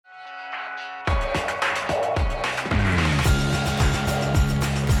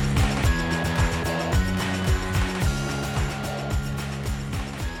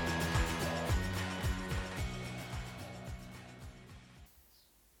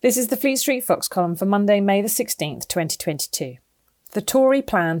This is the Fleet Street Fox column for Monday, May the 16th, 2022. The Tory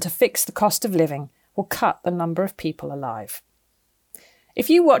plan to fix the cost of living will cut the number of people alive. If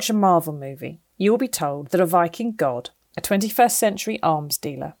you watch a Marvel movie, you will be told that a Viking god, a 21st century arms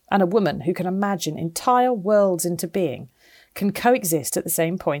dealer, and a woman who can imagine entire worlds into being can coexist at the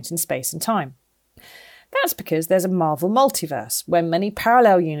same point in space and time. That's because there's a Marvel multiverse, where many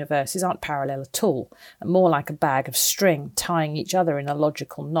parallel universes aren't parallel at all, and more like a bag of string tying each other in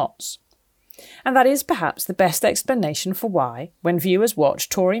illogical knots. And that is perhaps the best explanation for why, when viewers watch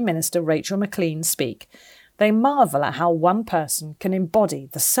Tory Minister Rachel Maclean speak, they marvel at how one person can embody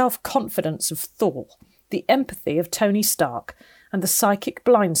the self-confidence of Thor, the empathy of Tony Stark, and the psychic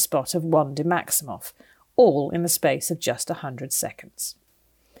blind spot of Wanda Maximoff, all in the space of just 100 seconds.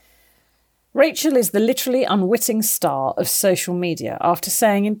 Rachel is the literally unwitting star of social media after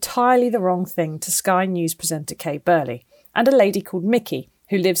saying entirely the wrong thing to Sky News presenter Kay Burley and a lady called Mickey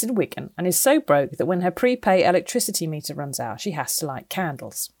who lives in Wigan and is so broke that when her prepay electricity meter runs out, she has to light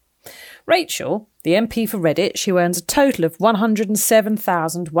candles. Rachel, the MP for Redditch, who earns a total of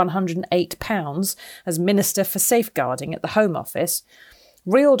 £107,108 as Minister for Safeguarding at the Home Office,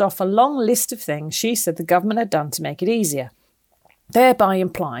 reeled off a long list of things she said the government had done to make it easier, thereby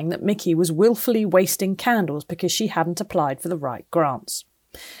implying that Mickey was willfully wasting candles because she hadn't applied for the right grants.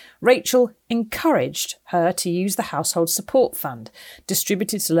 Rachel encouraged her to use the Household Support Fund,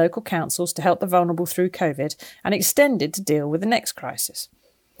 distributed to local councils to help the vulnerable through COVID and extended to deal with the next crisis.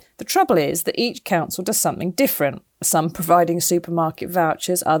 The trouble is that each council does something different, some providing supermarket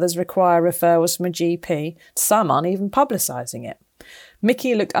vouchers, others require referrals from a GP, some aren't even publicising it.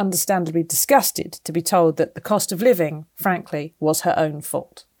 Mickey looked understandably disgusted to be told that the cost of living, frankly, was her own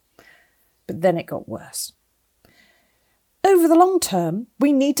fault. But then it got worse. Over the long term,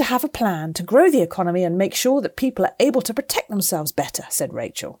 we need to have a plan to grow the economy and make sure that people are able to protect themselves better, said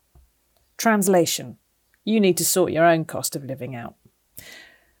Rachel. Translation: you need to sort your own cost of living out.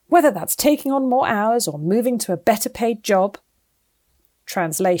 Whether that's taking on more hours or moving to a better paid job.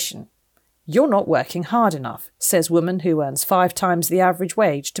 Translation: you're not working hard enough, says woman who earns 5 times the average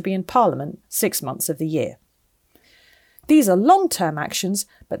wage to be in Parliament 6 months of the year. These are long-term actions,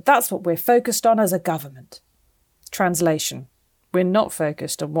 but that's what we're focused on as a government. Translation: we're not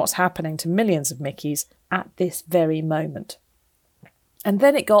focused on what's happening to millions of Mickeys at this very moment. And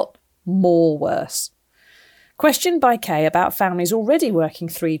then it got more worse. Questioned by Kay about families already working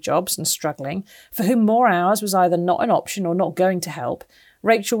 3 jobs and struggling, for whom more hours was either not an option or not going to help,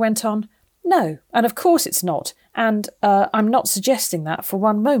 Rachel went on, "No, and of course it's not, and I'm not suggesting that for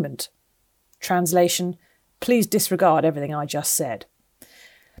one moment." Translation: please disregard everything I just said.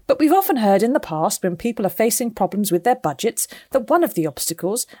 But we've often heard in the past, when people are facing problems with their budgets, that one of the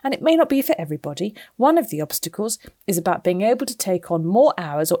obstacles, and it may not be for everybody, one of the obstacles is about being able to take on more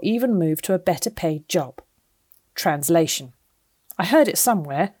hours or even move to a better paid job. Translation: I heard it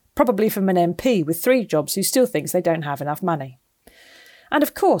somewhere, probably from an MP with 3 jobs who still thinks they don't have enough money. And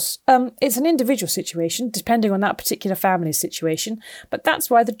of course, it's an individual situation, depending on that particular family's situation, but that's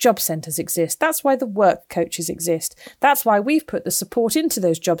why the job centres exist. That's why the work coaches exist. That's why we've put the support into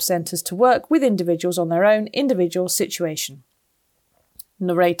those job centres to work with individuals on their own individual situation.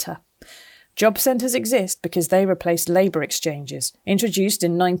 Narrator: job centres exist because they replaced labour exchanges, introduced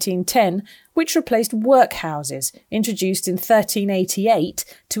in 1910, which replaced workhouses, introduced in 1388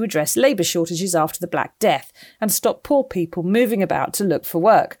 to address labour shortages after the Black Death and stop poor people moving about to look for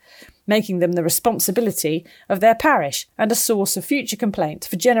work, making them the responsibility of their parish and a source of future complaint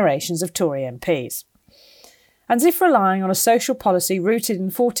for generations of Tory MPs. And as if relying on a social policy rooted in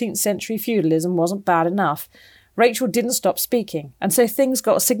 14th century feudalism wasn't bad enough, Rachel didn't stop speaking, and so things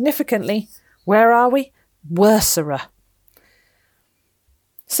got significantly, where are we? Worserer.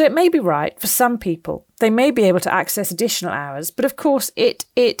 So it may be right for some people. They may be able to access additional hours, but of course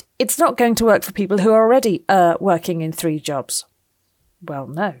it's not going to work for people who are already working in 3 jobs. Well,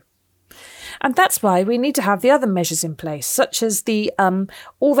 no. And that's why we need to have the other measures in place, such as the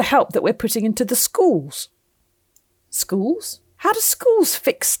all the help that we're putting into the schools. Schools? How do schools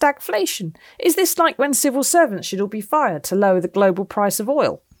fix stagflation? Is this like when civil servants should all be fired to lower the global price of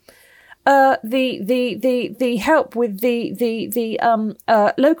oil? The help with the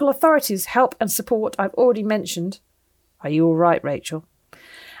local authorities help and support I've already mentioned. Are you all right, Rachel?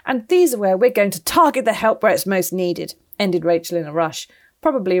 And these are where we're going to target the help where it's most needed, ended Rachel in a rush,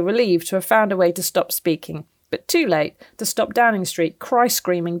 probably relieved to have found a way to stop speaking, but too late to stop Downing Street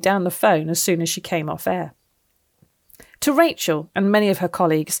cry-screaming down the phone as soon as she came off air. To Rachel and many of her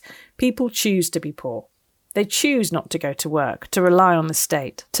colleagues, people choose to be poor. They choose not to go to work, to rely on the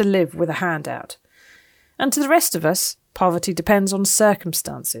state, to live with a handout. And to the rest of us, Poverty depends on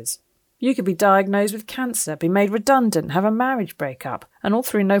circumstances. You could be diagnosed with cancer, be made redundant, have a marriage breakup, and all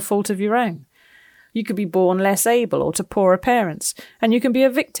through no fault of your own. You could be born less able or to poorer parents, and you can be a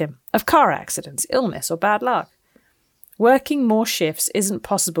victim of car accidents, illness, or bad luck. Working more shifts isn't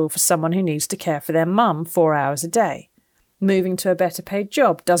possible for someone who needs to care for their mum 4 hours a day. Moving to a better paid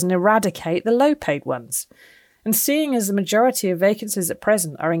job doesn't eradicate the low paid ones. And seeing as the majority of vacancies at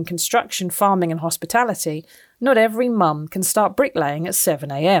present are in construction, farming and hospitality, not every mum can start bricklaying at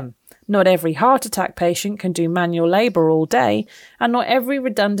 7 a.m. Not every heart attack patient can do manual labour all day, and not every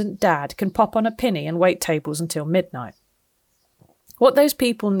redundant dad can pop on a penny and wait tables until midnight. What those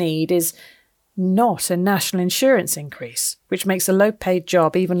people need is not a national insurance increase, which makes a low-paid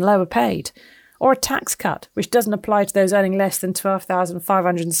job even lower paid, or a tax cut, which doesn't apply to those earning less than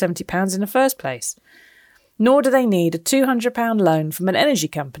 £12,570 in the first place. Nor do they need a £200 loan from an energy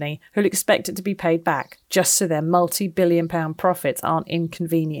company who'll expect it to be paid back just so their multi-billion-pound profits aren't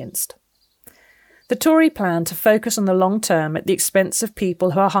inconvenienced. The Tory plan to focus on the long term at the expense of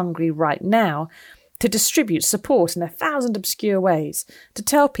people who are hungry right now, to distribute support in 1,000 obscure ways, to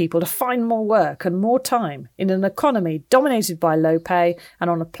tell people to find more work and more time in an economy dominated by low pay and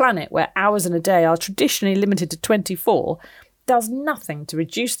on a planet where hours in a day are traditionally limited to 24, does nothing to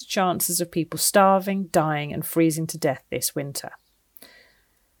reduce the chances of people starving, dying and freezing to death this winter.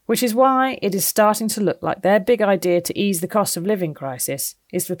 Which is why it is starting to look like their big idea to ease the cost of living crisis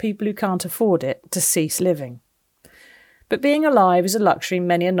is for people who can't afford it to cease living. But being alive is a luxury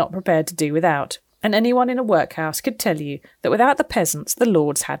many are not prepared to do without, and anyone in a workhouse could tell you that without the peasants the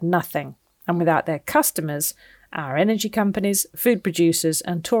lords had nothing, and without their customers, our energy companies, food producers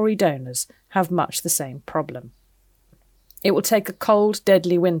and Tory donors have much the same problem. It will take a cold,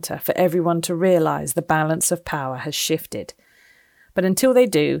 deadly winter for everyone to realise the balance of power has shifted. But until they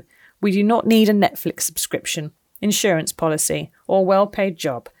do, we do not need a Netflix subscription, insurance policy or well-paid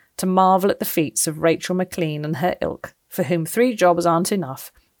job to marvel at the feats of Rachel McLean and her ilk, for whom 3 jobs aren't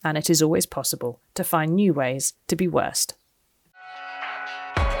enough, and it is always possible to find new ways to be worst.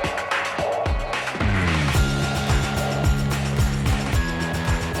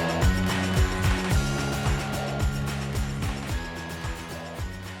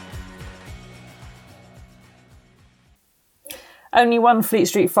 Only one Fleet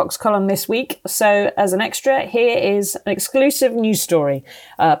Street Fox column this week, so as an extra, here is an exclusive news story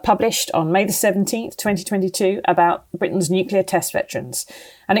published on May the 17th, 2022 about Britain's nuclear test veterans.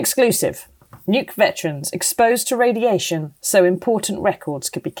 An exclusive. Nuke veterans exposed to radiation so important records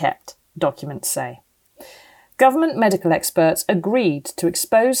could be kept, documents say. Government medical experts agreed to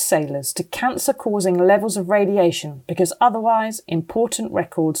expose sailors to cancer-causing levels of radiation because otherwise important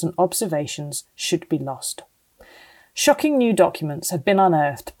records and observations should be lost. Shocking new documents have been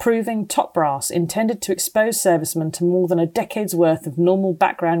unearthed proving top brass intended to expose servicemen to more than a decade's worth of normal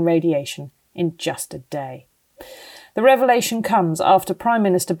background radiation in just a day. The revelation comes after Prime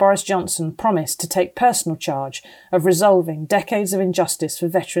Minister Boris Johnson promised to take personal charge of resolving decades of injustice for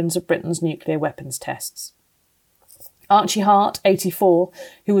veterans of Britain's nuclear weapons tests. Archie Hart, 84,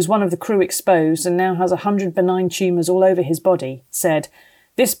 who was one of the crew exposed and now has 100 benign tumours all over his body, said,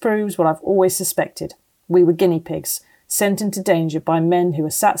 "This proves what I've always suspected. We were guinea pigs, sent into danger by men who were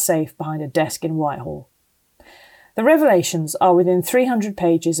sat safe behind a desk in Whitehall." The revelations are within 300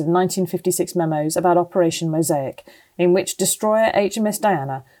 pages of 1956 memos about Operation Mosaic, in which destroyer HMS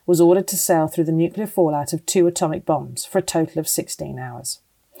Diana was ordered to sail through the nuclear fallout of 2 atomic bombs for a total of 16 hours.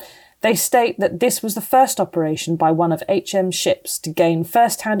 They state that this was the first operation by one of HM's ships to gain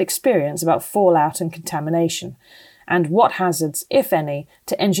first-hand experience about fallout and contamination, and what hazards, if any,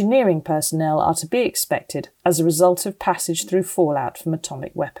 to engineering personnel are to be expected as a result of passage through fallout from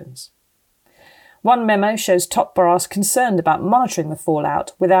atomic weapons. One memo shows top brass concerned about monitoring the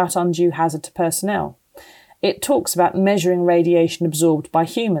fallout without undue hazard to personnel. It talks about measuring radiation absorbed by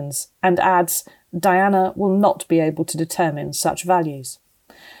humans and adds, "Diana will not be able to determine such values."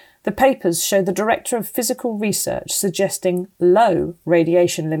 The papers show the Director of Physical Research suggesting low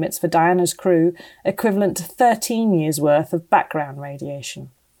radiation limits for Diana's crew equivalent to 13 years' worth of background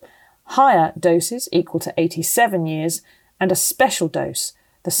radiation. Higher doses equal to 87 years and a special dose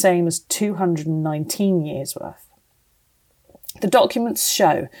the same as 219 years' worth. The documents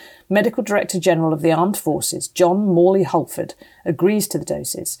show Medical Director General of the Armed Forces, John Morley Holford, agrees to the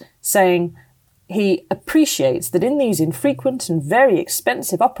doses, saying, he appreciates that in these infrequent and very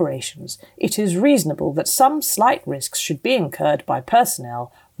expensive operations, it is reasonable that some slight risks should be incurred by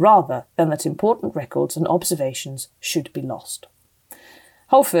personnel rather than that important records and observations should be lost.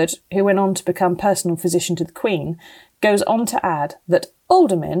 Holford, who went on to become personal physician to the Queen, goes on to add that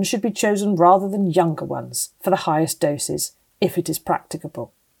older men should be chosen rather than younger ones for the highest doses, if it is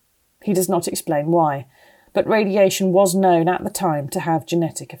practicable. He does not explain why, but radiation was known at the time to have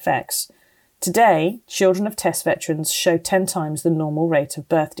genetic effects. Today, children of test veterans show 10 times the normal rate of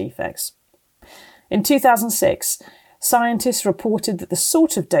birth defects. In 2006, scientists reported that the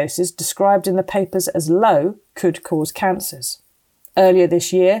sort of doses described in the papers as low could cause cancers. Earlier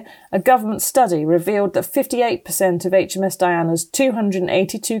this year, a government study revealed that 58% of HMS Diana's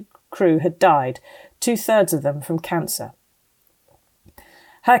 282 crew had died, 2/3 of them from cancer.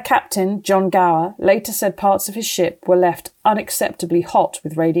 Her captain, John Gower, later said parts of his ship were left unacceptably hot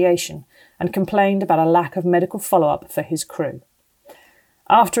with radiation and complained about a lack of medical follow-up for his crew.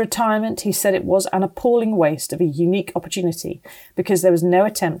 After retirement, he said it was an appalling waste of a unique opportunity because there was no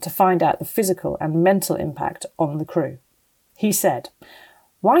attempt to find out the physical and mental impact on the crew. He said,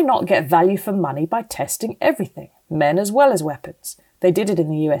 "Why not get value for money by testing everything, men as well as weapons? They did it in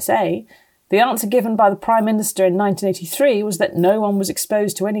the USA. The answer given by the Prime Minister in 1983 was that no one was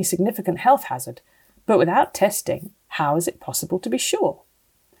exposed to any significant health hazard. But without testing, how is it possible to be sure?"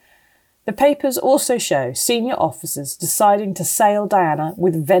 The papers also show senior officers deciding to sail Diana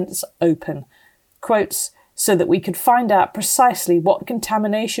with vents open, quotes, "so that we could find out precisely what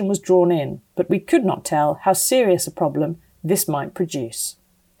contamination was drawn in, but we could not tell how serious a problem this might produce,"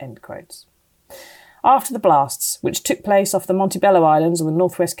 end quotes. After the blasts, which took place off the Montebello Islands on the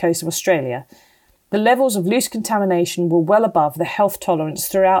northwest coast of Australia, the levels of loose contamination were well above the health tolerance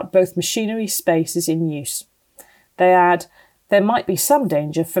throughout both machinery spaces in use. They add, there might be some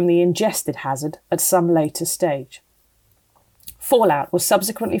danger from the ingested hazard at some later stage. Fallout was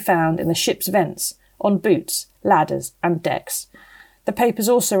subsequently found in the ship's vents, on boots, ladders and decks. The papers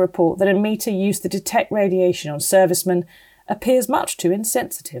also report that a meter used to detect radiation on servicemen appears much too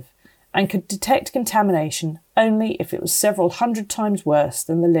insensitive and could detect contamination only if it was several hundred times worse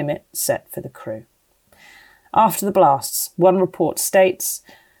than the limit set for the crew. After the blasts, one report states,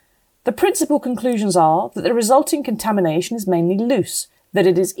 "The principal conclusions are that the resulting contamination is mainly loose, that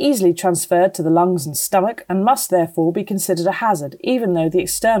it is easily transferred to the lungs and stomach and must therefore be considered a hazard, even though the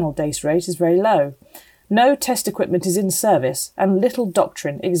external dose rate is very low. No test equipment is in service and little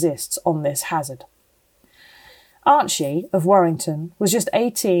doctrine exists on this hazard." Archie of Warrington was just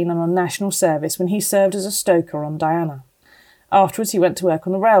 18 and on national service when he served as a stoker on Diana. Afterwards he went to work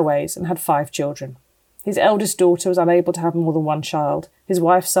on the railways and had 5 children. His eldest daughter was unable to have more than one child, his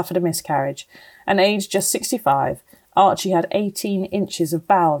wife suffered a miscarriage, and aged just 65, Archie had 18 inches of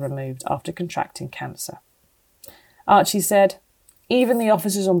bowel removed after contracting cancer. Archie said, "Even the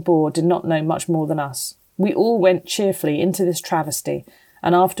officers on board did not know much more than us. We all went cheerfully into this travesty,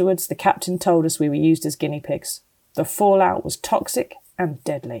 and afterwards the captain told us we were used as guinea pigs. The fallout was toxic and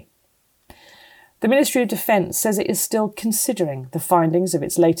deadly." The Ministry of Defence says it is still considering the findings of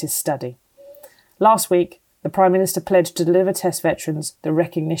its latest study. Last week, the Prime Minister pledged to deliver test veterans the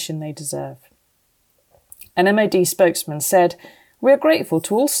recognition they deserve. An MOD spokesman said, "We are grateful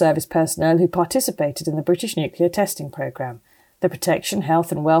to all service personnel who participated in the British nuclear testing programme. The protection,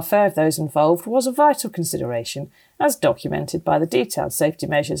 health and welfare of those involved was a vital consideration, as documented by the detailed safety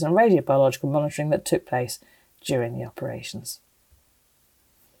measures and radiobiological monitoring that took place during the operations."